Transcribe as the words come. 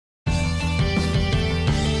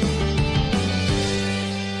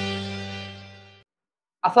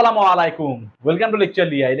আসসালামু আলাইকুম, welcome to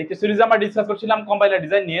লেকচারলিয়া। এই লেকচার সিরিজে আমরা ডিসকাস করছিলাম কম্পাইলার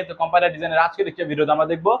ডিজাইন নিয়ে। তো কম্পাইলার ডিজাইনের আজকে লেকচার ভিডিওতে আমরা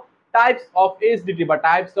দেখব টাইপস অফ এসডিটি বা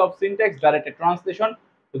types of syntax directed translation.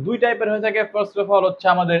 তো দুই টাইপের হয়ে থাকে। ফার্স্ট অফ অল হচ্ছে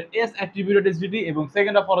আমাদের এস অ্যাট্রিবিউটেড এসডিটি এবং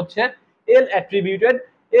সেকেন্ড অফ অল হচ্ছে এল অ্যাট্রিবিউটেড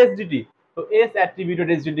এসডিটি। তো এস অ্যাট্রিবিউটেড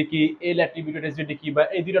এসডিটি কি, এল অ্যাট্রিবিউটেড এসডিটি কি, বা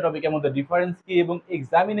এই দুটো টপিকের মধ্যে ডিফারেন্স কি, এবং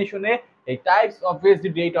এক্সামিনেশনে এই টাইপস অফ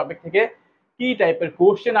এসডিটি এই টপিক থেকে কি টাইপের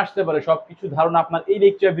কোশ্চেন আসতে পারে সবকিছু ধারণা আপনার এই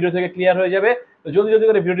লেকচার ভিডিও থেকে ক্লিয়ার হয়ে যাবে। তো জলদি জলদি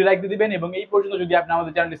করে ভিডিওটি লাইক দিয়ে দিবেন, এবং এই পর্যন্ত যদি আপনি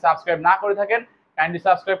আমাদের চ্যানেলটি সাবস্ক্রাইব না করে থাকেন কাইন্ডলি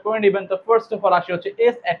সাবস্ক্রাইব করে নেবেন। তো ফার্স্ট অফ অল আসি হচ্ছে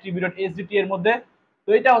এস অ্যাট্রিবিউটেড এসডিটি এর মধ্যে। তো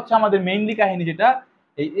এটা হচ্ছে আমাদের মেইনলি কাহিনী, যেটা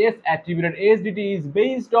এই S attributed SDT is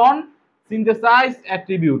based on synthesised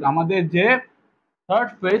attribute. আমাদের যে থার্ড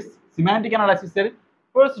ফেজ সিম্যান্টিক অ্যানালাইসিসের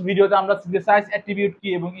ফার্স্ট ভিডিওতে আমরা সিনথেসাইজড অ্যাট্রিবিউট কি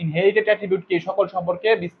এবং ইনহেরিটেড অ্যাট্রিবিউট কি সকল সম্পর্কে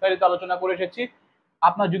বিস্তারিত আলোচনা করে এসেছি।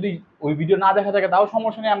 আপনার যদি ওই ভিডিও না দেখা থাকে তাও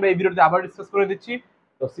সমস্যা নেই, আমরা এই ভিডিওতে আবার ডিসকাস করে দিচ্ছি।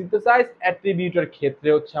 তো সিনথেসাইজ অ্যাট্রিবিউটের ক্ষেত্রে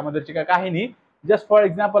হচ্ছে আমাদের যে কাহিনী, জাস্ট ফর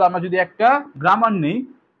এক্সাম্পল আমরা যদি একটা গ্রামার নেই,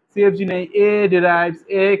 সিএফজি নেই, এ derives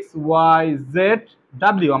x Y Z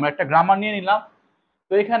W, আমরা একটা গ্রামার নিয়ে নিলাম।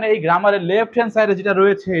 তো এখানে এই গ্রামারের লেফট হ্যান্ড সাইডে যেটা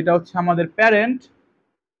রয়েছে এটা হচ্ছে আমাদের প্যারেন্ট,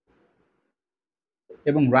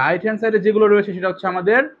 এবং রাইট হ্যান্ড সাইডে যেগুলো রয়েছে সেটা হচ্ছে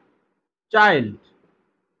আমাদের চাইল্ড।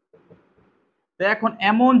 তো এখন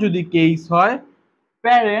এমন যদি কেস হয়,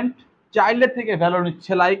 প্যারেন্ট চাইল্ডের থেকে ভ্যালু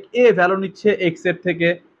নিচ্ছে, লাইক এ ভ্যালু নিচ্ছে এক্স এর থেকে,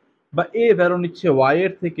 বা এ ভ্যালু নিচ্ছে ওয়াই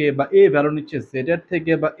এর থেকে, বা এ ভ্যালু নিচ্ছে জেড এর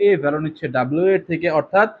থেকে, বা এ ভ্যালু নিচ্ছে ডাব্লিউ এর থেকে,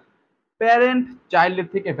 অর্থাৎ প্যারেন্ট চাইল্ডের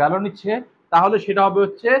থেকে ভ্যালু নিচ্ছে, তাহলে সেটা হবে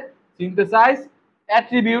হচ্ছে সিনথেসাইজ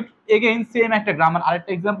অ্যাট্রিবিউট। এগেইন সেম একটা গ্রামার,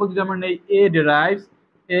 আরেকটা এক্সাম্পল যদি আমরা নেই, এ derives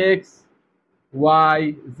x Y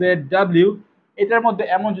Z W, এটার মধ্যে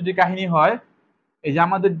এমন যদি কাহিনী হয়, এই যে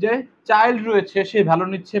আমাদের যে চাইল্ড রয়েছে সে ভ্যালু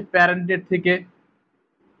নিচ্ছে প্যারেন্টের থেকে,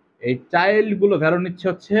 এই চাইল্ড গুলো ভ্যালু নিচ্ছে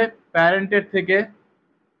হচ্ছে প্যারেন্টের থেকে,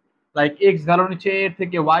 লাইক এক্স ভ্যালু নিচ্ছে এ এর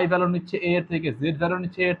থেকে, ওয়াই ভ্যালু নিচ্ছে এ এর থেকে, জেড ভ্যালু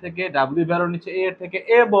নিচ্ছে এ এর থেকে, ডাব্লিউ ভ্যালু নিচ্ছে এ এর থেকে,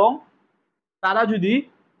 এবং তারা যদি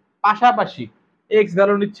পাশাপাশি এক্স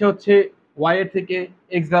ভ্যালু নিচ্ছে হচ্ছে ওয়াই এর থেকে,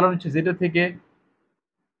 এক্স ভ্যালু নিচ্ছে জেড এর থেকে,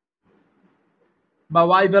 বা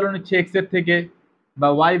ওয়াই ভ্যালু নিচ্ছে এক্স এর থেকে, বা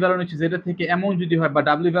ওয়াই ভ্যালু নিচ্ছে জেড এর থেকে, এমন যদি হয়, বা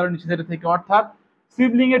ডাব্লিউ ভ্যালু নিচ্ছে জেড এর থেকে, অর্থাৎ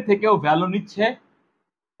সিবলিং এর থেকেও ভ্যালু নিচ্ছে,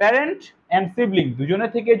 প্যারেন্ট এন্ড সিবলিং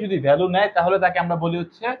দুজনের থেকে যদি ভ্যালু নেয় তাহলে তাকে আমরা বলি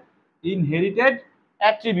হচ্ছে ইনহেরিটেড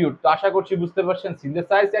অ্যাট্রিবিউট। তো আশা করছি বুঝতে পারছেন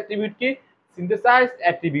সিনথেসাইজড অ্যাট্রিবিউট কি। সিনথেসাইজড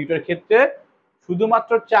অ্যাট্রিবিউটের ক্ষেত্রে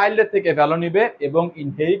শুধুমাত্র চাইল্ডের থেকে ভ্যালু নিবে, এবং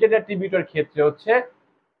ইনহেরিটেড অ্যাট্রিবিউটের ক্ষেত্রে হচ্ছে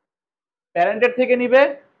প্যারেন্টের থেকে নিবে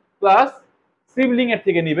প্লাস সিবলিং এর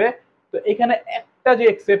থেকে নিবে। তো এখানে একটা যে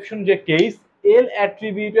এক্সেপশন, যে কেস এল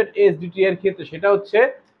অ্যাট্রিবিউটেড এসডিটি এর ক্ষেত্রে, সেটা হচ্ছে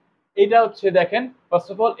এটা হচ্ছে দেখেন, ফার্স্ট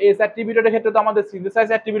অফ অল এস অ্যাট্রিবিউটের ক্ষেত্রে তো আমাদের সিনথেসাইজ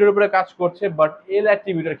অ্যাট্রিবিউটের উপরে কাজ করছে, বাট এল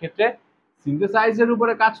অ্যাট্রিবিউটের ক্ষেত্রে সিনথেসাইজের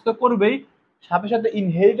উপরে কাজ তো করবেই, সাথে সাথে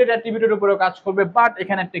ইনহেরিটেড অ্যাট্রিবিউটের উপরেও কাজ করবে। বাট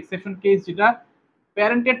এখানে একটা এক্সেপশন কেস, যেটা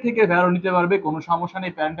প্যারেন্টের থেকে ভ্যালু নিতে পারবে, কোনো সমস্যা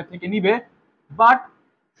নেই, প্যারেন্টের থেকে নিবে, বাট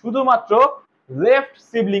শুধুমাত্র লেফট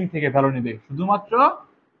সিবলিং থেকে ভ্যালু নিবে, শুধুমাত্র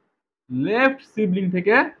লেফট সিবলিং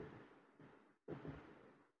থেকে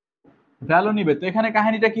ভ্যালু নিবে। তো এখানে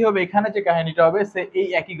কাহিনীটা কি হবে, এখানে যে কাহিনীটা হবে সে এই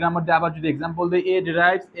একই গ্রামার দিয়ে আবার যদি এক্সাম্পল দেই, এ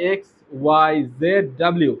derives x Y Z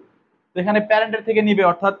W, তো এখানে প্যারেন্টের থেকে নিবে,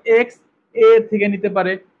 অর্থাৎ এক্স এ এর থেকে নিতে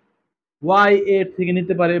পারে, ওয়াই এর থেকে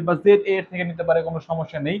নিতে পারে, বা জেড এর থেকে নিতে পারে, কোনো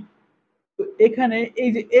সমস্যা নেই। তো এখানে এই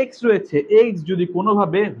যে এক্স রয়েছে, এক্স যদি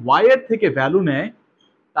কোনোভাবে ওয়াই এর থেকে ভ্যালু নেয়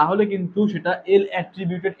তাহলে কিন্তু সেটা এল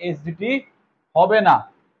অ্যাট্রিবিউটেড এসডিটি হবে না,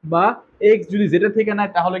 বা এক্স যদি জেড এর থেকে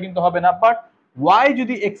নেয় তাহলে কিন্তু হবে না। বাট ওয়াই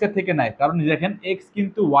যদি এক্স এর থেকে নেয়, কারণ দেখেন এক্স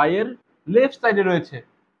কিন্তু ওয়াই এর লেফট সাইডে রয়েছে,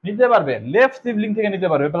 নিতে পারবে, লেফট সিবলিং থেকে নিতে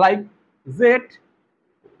পারবে, লাইক জেড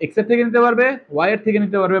এক্স এর থেকে নিতে পারবে, ওয়াই এর থেকে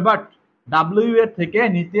নিতে পারবে, বাট ডাব্লিউ এর থেকে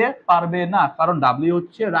নিতে পারবে না, কারণ ডাব্লিউ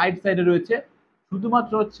হচ্ছে রাইট সাইডে রয়েছে,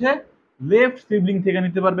 শুধুমাত্র হচ্ছে লেফট সিবলিং থেকে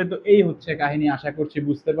নিতে পারবে। তো এই হচ্ছে কাহিনী, আশা করছি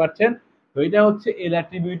বুঝতে পারছেন। তো এটা হচ্ছে এল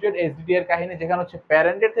অ্যাট্রিবিউটেড এসডিটি এর কাহিনী, যেখানে হচ্ছে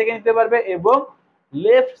প্যারেন্টের থেকে নিতে পারবে এবং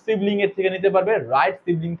লেফট সিবলিং এর থেকে নিতে পারবে, রাইট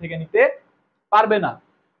সিবলিং থেকে নিতে পারবে না।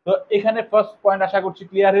 তো এখানে ফার্স্ট পয়েন্ট আশা করছি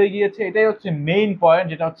ক্লিয়ার হয়ে গিয়েছে। এটাই হচ্ছে মেইন পয়েন্ট,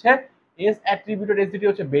 যেটা হচ্ছে এস অ্যাট্রিবিউটেড এসডিটি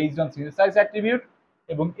হচ্ছে বেসড অন সিনথেসাইজড অ্যাট্রিবিউট,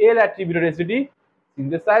 এবং এল attributed SDT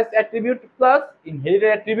synthesised attribute plus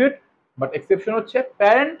inherited attribute, but exception হচ্ছে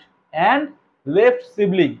parent and left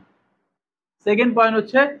sibling. Second point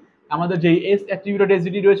হচ্ছে আমাদের যে এস অ্যাট্রিবিউটেড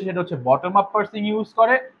এসডিটি রয়েছে সেটা হচ্ছে বটম আপ পার্সিং ইউজ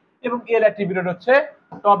করে, এবং এল অ্যাট্রিবিউটেড হচ্ছে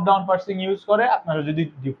টপ ডাউন পার্সিং ইউজ করে। আপনারা যদি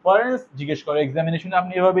ডিফারেন্স জিজ্ঞেস করে এক্সামিনেশনে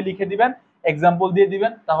আপনি এভাবে লিখে দিবেন, এক্সাম্পল দিয়ে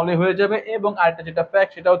দিবেন, তাহলে হয়ে যাবে। এবং আরেকটা যেটা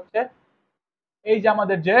ফ্যাক্ট সেটা হচ্ছে এই যে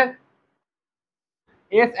আমাদের যে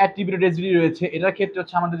এস অ্যাট্রিবিউটেড এসডিটি রয়েছে এটার ক্ষেত্রে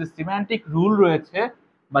হচ্ছে আমাদের যে সিম্যান্টিক রুল রয়েছে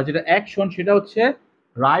বা যেটা অ্যাকশন, সেটা হচ্ছে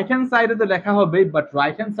রাইট হ্যান্ড সাইডে তো লেখা হবে, বাট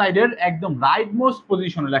রাইট হ্যান্ড সাইডের একদম রাইট মোস্ট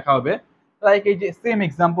পজিশনে লেখা হবে। লাইক এই যে সেম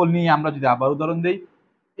এক্সাম্পল নিয়ে আমরা যদি আবার উদাহরণ দিই,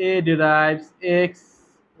 এ derives x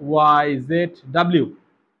Y Z W,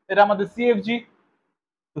 এটা আমাদের সিএফজি।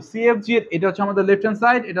 তো সিএফজি এটা হচ্ছে আমাদের লেফট হ্যান্ড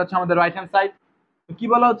সাইড, এটা হচ্ছে আমাদের রাইট হ্যান্ড সাইড। তো কি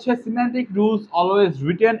বলা হচ্ছে, semantic rules always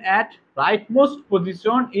written at right most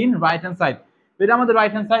position in right hand side. এটা আমাদের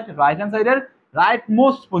right hand side, right hand সাইডের রাইট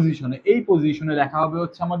মোস্ট পজিশনে, এই পজিশনে লেখা হবে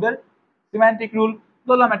হচ্ছে আমাদের সিমেন্টিক রুল।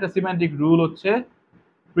 বললাম একটা সিমেন্টিক রুল হচ্ছে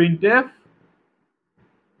প্রিন্টএফ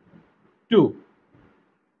 2।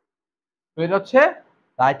 তো এটা হচ্ছে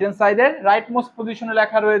রাইট হ্যান্ড সাইডের রাইট মোস্ট পজিশনে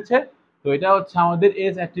লেখা রয়েছে। তো এটা হচ্ছে আমাদের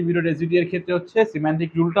এস অ্যাট্রিবিউটেড এসডিটি এর ক্ষেত্রে হচ্ছে সিমেন্টিক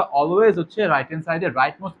রুলটা অলওয়েজ হচ্ছে রাইট হ্যান্ড সাইডের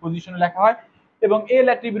রাইট মোস্ট পজিশনে লেখা হয়। এবং এল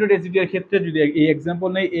অ্যাট্রিবিউটেড এসডিটি এর ক্ষেত্রে যদি এই এক্সাম্পল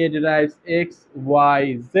নেই, এ derives x Y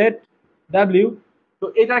Z W, তো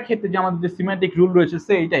এটার ক্ষেত্রে যে আমাদের যে সিমেন্টিক রুল রয়েছে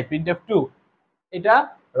সেইটাই প্রিন্টএফ 2, এটা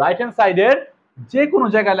রাইট হ্যান্ড সাইডের যে কোনো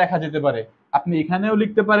জায়গায় লেখা যেতে পারে। আপনি এখানেও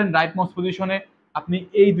লিখতে পারেন রাইট মোস্ট পজিশনে, আপনি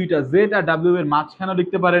এই দুইটা জেড আর ডাব্লিউ এর মাঝখানেও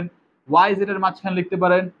লিখতে পারেন, ওয়াই জেড এর মাঝখানে লিখতে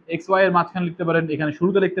পারেন, এক্স ওয়াই এর মাঝখানে লিখতে পারেন, এখানে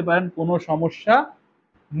শুরুতে লিখতে পারেন, কোনো সমস্যা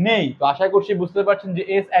নেই। তো আশা করছি বুঝতে পারছেন যে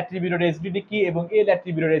এস অ্যাট্রিবিউটেড এসডিটি কি এবং এল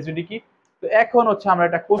অ্যাট্রিবিউটেড এসডিটি কি। তো এখন হচ্ছে আমরা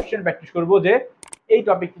একটা কোশ্চেন প্র্যাকটিস করব যে এই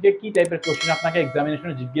টপিক থেকে কি টাইপের কোশ্চেন আপনাকে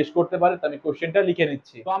এক্সামিনেশনে জিজ্ঞেস করতে পারে। তো আমি কোশ্চেনটা লিখে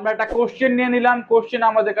নিচ্ছি। তো আমরা একটা কোশ্চেন নিয়ে নিলাম। কোশ্চেন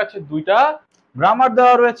আমাদের কাছে দুইটা গ্রামার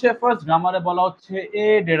দেওয়া রয়েছে। ফার্স্ট গ্রামারে বলা হচ্ছে এ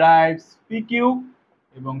ডিরাইভস পি কিউ,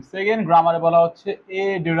 এবং সেকেন্ড গ্রামারে বলা হচ্ছে এ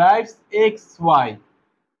ডিরাইভস এক্স ওয়াই।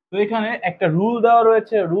 তো এখানে একটা রুল দেওয়া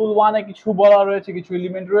রয়েছে, রুল ওয়ানে কিছু বলা রয়েছে, কিছু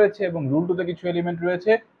এলিমেন্ট রয়েছে, এবং রুল টুতে কিছু এলিমেন্ট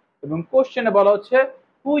রয়েছে, এবং কোশ্চেনে বলা হচ্ছে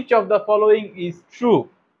which of the following is true.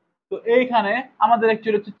 তো এইখানে আমাদের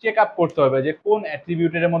অ্যাকচুয়ালি হচ্ছে চেক আপ করতে হবে যে কোন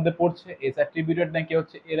অ্যাট্রিবিউটের মধ্যে পড়ছে, এস অ্যাট্রিবিউটেড নাকি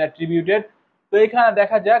হচ্ছে এর অ্যাট্রিবিউটেড। তো এখানে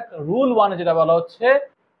দেখা যাক রুল ওয়ানে যেটা বলা হচ্ছে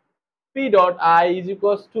P dot I is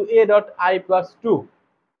equals to A dot I plus 2।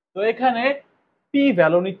 তো এখানে পি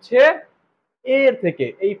ভ্যালু নিচ্ছে এ এর থেকে,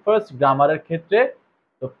 এই ফার্স্ট গ্রামারের ক্ষেত্রে।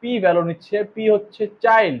 তো পি ভ্যালু নিচ্ছে, পি হচ্ছে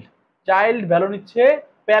চাইল্ড, চাইল্ড ভ্যালু নিচ্ছে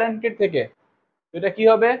প্যারেন্টের থেকে। তো এটা কি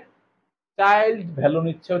হবে, চাইল্ড ভ্যালু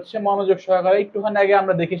নিচ্ছে হচ্ছে, মনোযোগ সহকারে একটুখানি আগে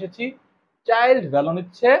আমরা দেখে এসেছি, চাইল্ড ভ্যালু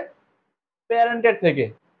নিচ্ছে প্যারেন্টের থেকে।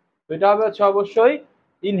 তো এটা হবে হচ্ছে অবশ্যই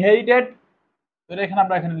ইনহেরিটেড। তো এটা এখানে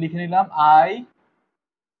আমরা এখানে লিখে নিলাম I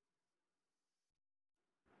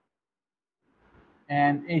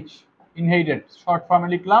and H, inherited short ফর্মে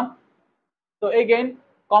লিখলাম। তো এগেইন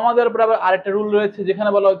কমাদের উপর আবার আরেকটা রুল রয়েছে যেখানে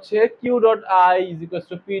বলা হচ্ছে Q dot I is equals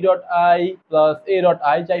to P dot I plus A dot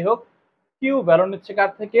I. যাই হোক, কিউ ভ্যালু নিচ্ছে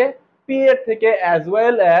কার থেকে, পি এর থেকে অ্যাজ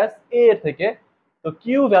ওয়েল অ্যাজ এ এর থেকে। তো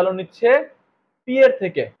কিউ ভ্যালু নিচ্ছে পি এর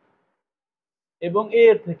থেকে এবং এ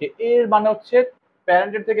এর থেকে। এ এর মানে হচ্ছে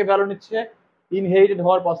প্যারেন্টের থেকে ভ্যালু নিচ্ছে, ইনহেরিটেড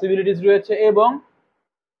হওয়ার পসিবিলিটিস রয়েছে, এবং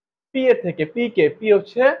পি এর থেকে, পি কে, পি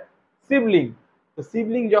হচ্ছে সিবলিং। তো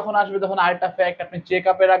সিবলিং যখন আসবে তখন আরেকটা ফ্যাক্ট আপনি চেক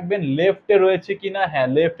আপে রাখবেন, লেফটে রয়েছে কিনা। হ্যাঁ,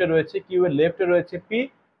 লেফটে রয়েছে, কিউ এর লেফটে রয়েছে পি।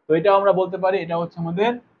 তো এটাও আমরা বলতে পারি এটা হচ্ছে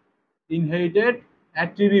আমাদের inherited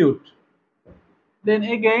attribute. Then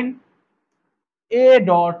again A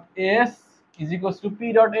dot S is equals to P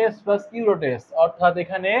dot S plus Q dot S, অর্থাৎ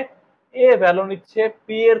এখানে এ ভ্যালু নিচ্ছে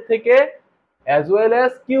পি এর থেকে অ্যাজ ওয়েল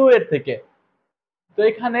অ্যাজ কিউ এর থেকে। তো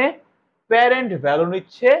এখানে প্যারেন্ট ভ্যালু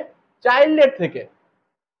নিচ্ছে চাইল্ডের থেকে।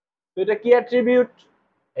 তো এটা কি অ্যাট্রিবিউট,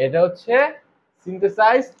 এটা হচ্ছে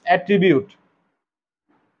সিনথেসাইজড অ্যাট্রিবিউট।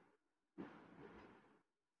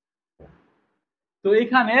 তো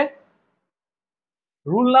এখানে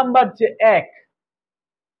রুল নাম্বার যে 1,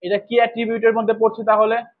 এটা কি অ্যাট্রিবিউটের মধ্যে পড়ছে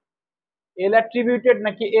তাহলে, এল অ্যাট্রিবিউটেড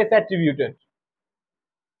নাকি এস অ্যাট্রিবিউটেড?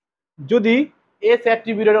 যদি এস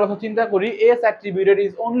অ্যাট্রিবিউটের কথা চিন্তা করি, S attributed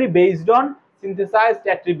is only based on synthesised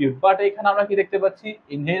attribute. But এখানে আমরা কি দেখতে পাচ্ছি,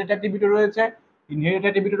 ইনহেরিটেড অ্যাট্রিবিউট রয়েছে, ইনহেরিটেড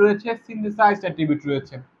অ্যাট্রিবিউট রয়েছে, সিনথেসাইজড অ্যাট্রিবিউট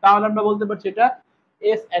রয়েছে। তাহলে আমরা বলতে পারছি এটা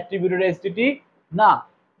এস অ্যাট্রিবিউটেড এসডিটি না,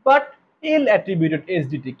 বাট এল অ্যাট্রিবিউটেড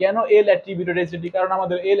এসডিটি। কেন এল অ্যাট্রিবিউটেড এসডিটি? কারণ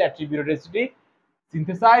আমাদের এল attributed SDT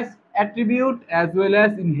synthesised attribute as well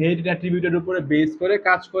as inherited অ্যাট্রিবিউটের উপরে বেস করে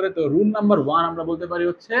কাজ করে। তো রুল নাম্বার 1 আমরা বলতে পারি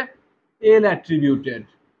হচ্ছে এল অ্যাট্রিবিউটেড।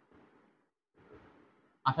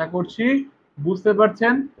 আশা করছি বুঝতে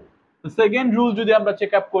পারছেন। তো সেকেন্ড রুল যদি আমরা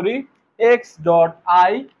চেক আপ করি, এক্স ডট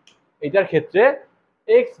আই, এটার ক্ষেত্রে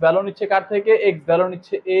এক্স ভ্যালু নিচ্ছে কার থেকে, এক্স ভ্যালু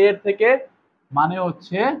নিচ্ছে এ এর থেকে, মানে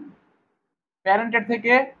হচ্ছে প্যারেন্টের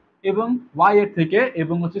থেকে, এবং ওয়াই এর থেকে,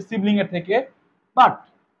 এবং হচ্ছে সিবলিং এর থেকে। বাট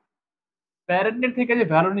প্যারেন্টের থেকে যে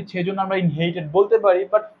ভ্যালু নিচ্ছে এই জন্য আমরা ইনহেরিটেড বলতে পারি,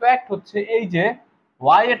 বাট ফ্যাক্ট হচ্ছে এই যে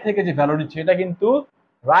ওয়াই এর থেকে যে ভ্যালু নিচ্ছে এটা কিন্তু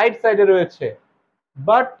রাইট সাইডে রয়েছে।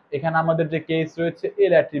 বাট এখানে আমাদের যে কেস রয়েছে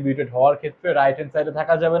এল অ্যাট্রিবিউটেড হওয়ার ক্ষেত্রে রাইট হ্যান্ড সাইডে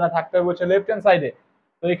থাকা যাবে না, থাকতে হবে হচ্ছে লেফট হ্যান্ড সাইডে।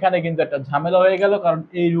 তো এখানে কিন্তু একটা ঝামেলা হয়ে গেল, কারণ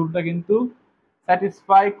এই রুলটা কিন্তু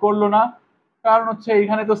স্যাটিসফাই করলো না। কারণ হচ্ছে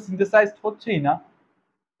এখানে তো সিনথেসাইজড হচ্ছেই না,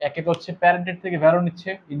 একে তো হচ্ছে প্যারেন্টের থেকে ভ্যালু নিচ্ছে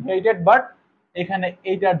ইনহেরিটেড, বাট এখানে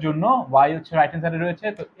এইটার জন্য ওয়াই হচ্ছে রাইট হ্যান্ড সাইডে রয়েছে,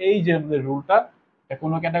 তো এই যে আমাদের রুলটা এটা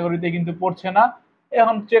কোনো ক্যাটাগরিতে কিন্তু পড়ছে না।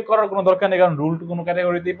 এখন চেক করার কোনো দরকার নেই, কারণ রুল কোনো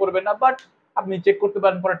ক্যাটাগরিতেই পড়বে না, বাট আপনি চেক করতে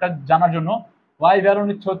পারেন পরেরটা জানার জন্য। ওয়াই ভ্যালু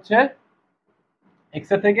নিচ্ছে হচ্ছে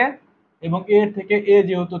এক্স এর থেকে, এবং এ এর থেকে এ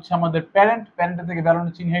যেহেতু হচ্ছে আমাদের প্যারেন্টের থেকে ভ্যালু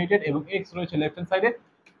নিচ্ছে ইনহেরিটেড, এবং এক্স রয়েছে লেফট হ্যান্ড সাইডে।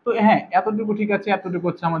 তো হ্যাঁ, এতটুকু ঠিক আছে, এতটুকু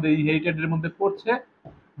হচ্ছে আমাদের ইনহেরিটেড এর মধ্যে পড়ছে,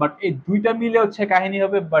 বাট এই দুইটা মিলে হচ্ছে কাহিনী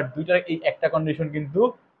হবে, বাট দুইটার এই একটা কন্ডিশন কিন্তু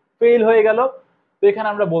ফেল হয়ে গেল। তো এখানে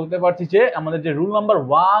আমরা বলতে পারছি যে আমাদের যে রুল নাম্বার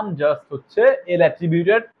 1 জাস্ট হচ্ছে এল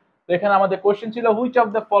অ্যাট্রিবিউটেড। তো এখানে আমাদের কোশ্চেন ছিল which of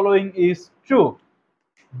the following is true,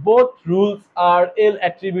 both rules R L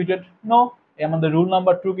attributed, no, আমাদের রুল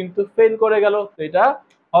নাম্বার 2 কিন্তু ফেল করে গেল, তো এটা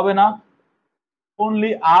হবে না।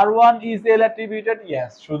 only R1 is L attributed, yes,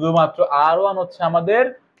 শুধুমাত্র R1 হচ্ছে আমাদের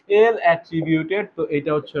L attributed, তো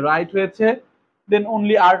এটা হচ্ছে রাইট হয়েছে। then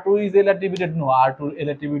only R2 is L attributed, no, R2 L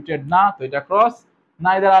attributed না, তো এটা ক্রস,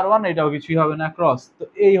 neither R1, এটাও কিছুই হবে না, ক্রস। তো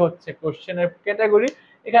এই হচ্ছে কোশ্চেনের ক্যাটাগরি।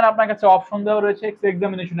 এখানে আপনার কাছে অপশন দেওয়া রয়েছে,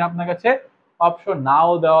 এক্সামিনেশনে আপনার কাছে অপশন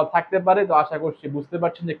নাও দেওয়া থাকতে পারে। তো আশা করছি বুঝতে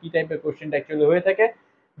পারছেন যে কি টাইপের কোশ্চেনটা অ্যাকচুয়ালি হয়ে থাকে।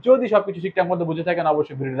 যদি সবকিছু ঠিকঠাক মতো বুঝে থাকেন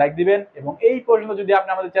অবশ্যই ভিডিও লাইক দিবেন, এবং এই পর্যন্ত যদি আপনি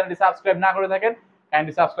আমাদের চ্যানেলটি সাবস্ক্রাইব না করে থাকেন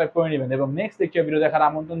কাইন্ডলি সাবস্ক্রাইব করে নেবেন, এবং নেক্সট লেকচার ভিডিও দেখার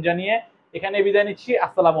আমন্ত্রণ জানিয়ে এখানে বিদায় নিচ্ছি।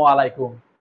 আসসালামু আলাইকুম।